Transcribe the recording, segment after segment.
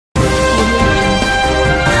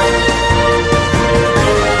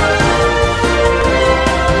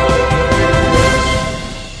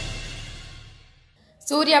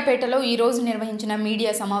సూర్యాపేటలో ఈ రోజు నిర్వహించిన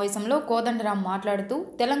మీడియా సమావేశంలో కోదండరాం మాట్లాడుతూ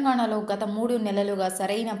తెలంగాణలో గత 3 నెలలుగా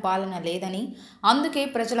సరైన పాలన లేదని, అందుకే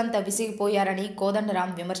ప్రజలంతా విసిగిపోయారని కోదండరాం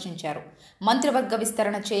విమర్శించారు. మంత్రివర్గ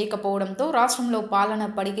విస్తరణ చేయకపోవడంతో రాష్ట్రంలో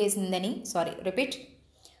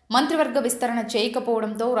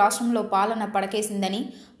పాలన పడకేసిందని,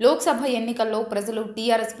 లోక్సభ ఎన్నికల్లో ప్రజలు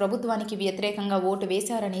టీఆర్ఎస్ ప్రభుత్వానికి వ్యతిరేకంగా ఓటు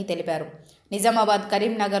వేశారని తెలిపారు. నిజామాబాద్,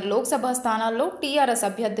 కరీంనగర్ లోక్సభ స్థానాల్లో టీఆర్ఎస్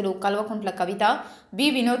అభ్యర్థులు కల్వకుంట్ల కవిత, బి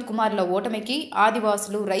వినోద్ కుమార్ల ఓటమికి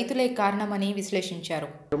ఆదివాసులు, రైతులే కారణమని విశ్లేషించారు.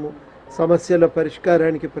 సమస్యల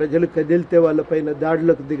పరిష్కారానికి ప్రజలు కదిలితే వాళ్ళపైన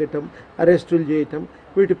దాడులకు దిగటం, అరెస్టులు చేయటం,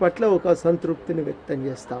 వీటి పట్ల ఒక సంతృప్తిని వ్యక్తం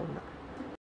చేస్తా ఉన్నారు.